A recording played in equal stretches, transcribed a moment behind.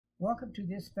Welcome to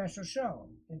this special show.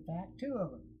 In fact, two of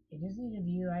them. It is an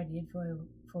interview I did for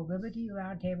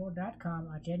LibertyRoundtable.com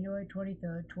on January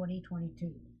 23rd,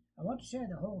 2022. I want to share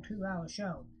the whole 2-hour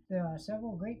show. There are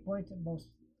several great points that both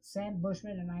Sam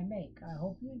Bushman and I make. I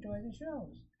hope you enjoy the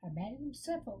shows. I'm adding them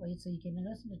separately so you can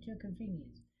listen at your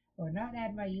convenience, or not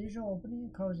add my usual opening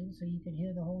and closing so you can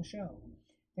hear the whole show.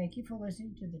 Thank you for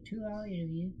listening to the 2-hour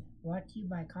interview brought to you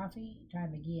by Coffee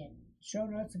Time Again. Show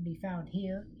notes will be found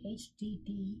here,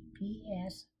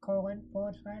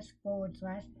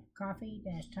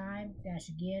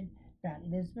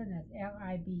 https://coffee-time-again.lisbon, that's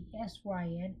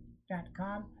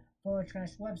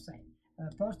libsyn.com/website.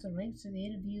 I'll post the links to the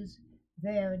interviews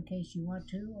there in case you want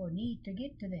to or need to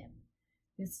get to them.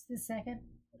 This is the second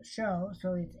show,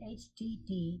 so it's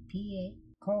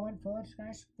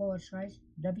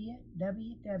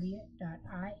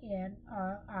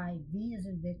http://www.inriv as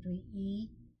in victory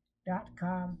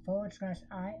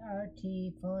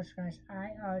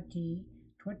 .com/IRT/IRT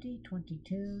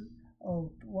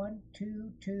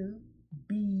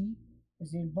 2022-0122B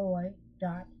as in boy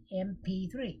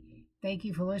 .mp3. Thank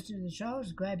you for listening to the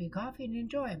shows. Grab your coffee and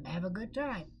enjoy them. Have a good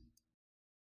time.